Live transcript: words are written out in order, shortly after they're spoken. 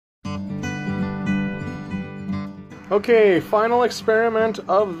Okay, final experiment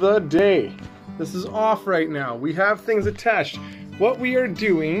of the day. This is off right now. We have things attached. What we are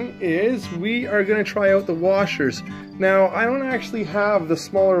doing is we are going to try out the washers. Now, I don't actually have the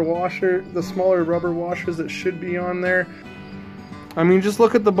smaller rubber washers that should be on there. I mean, just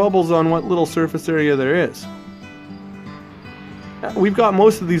look at the bubbles on what little surface area there is. We've got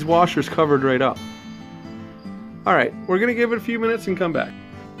most of these washers covered right up. Alright, we're going to give it a few minutes and come back.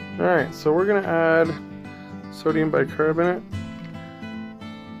 Alright, so we're going to add sodium bicarbonate.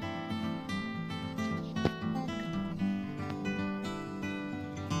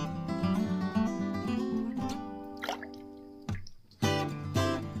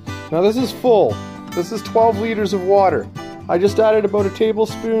 Now this is full. This is 12 liters of water. I just added about a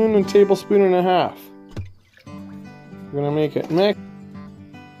tablespoon and tablespoon and a half. I'm gonna make it mix.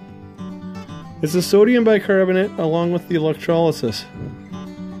 It's the sodium bicarbonate along with the electrolysis.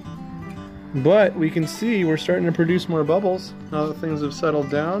 But we can see we're starting to produce more bubbles now that things have settled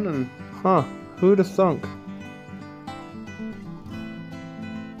down, and who'd have thunk?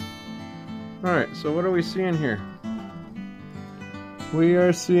 Alright, so what are we seeing here? We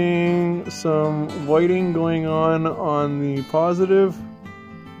are seeing some whiting going on the positive.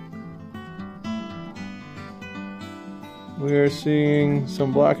 We are seeing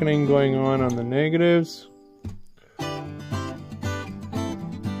some blackening going on the negatives.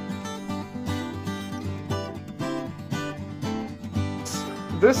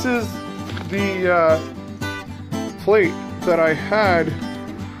 This is the plate that I had.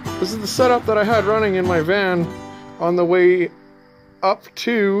 This is the setup that I had running in my van on the way up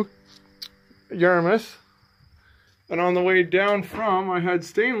to Yarmouth. And on the way down from, I had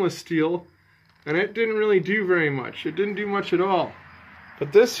stainless steel, and it didn't really do very much. It didn't do much at all.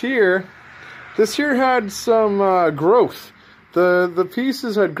 But this here had some growth. The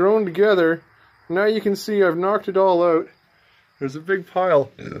pieces had grown together. Now you can see I've knocked it all out. There's a big pile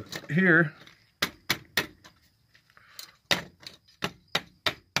here.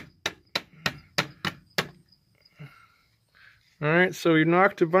 Alright, so we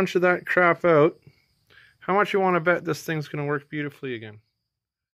knocked a bunch of that crap out. How much you want to bet this thing's going to work beautifully again?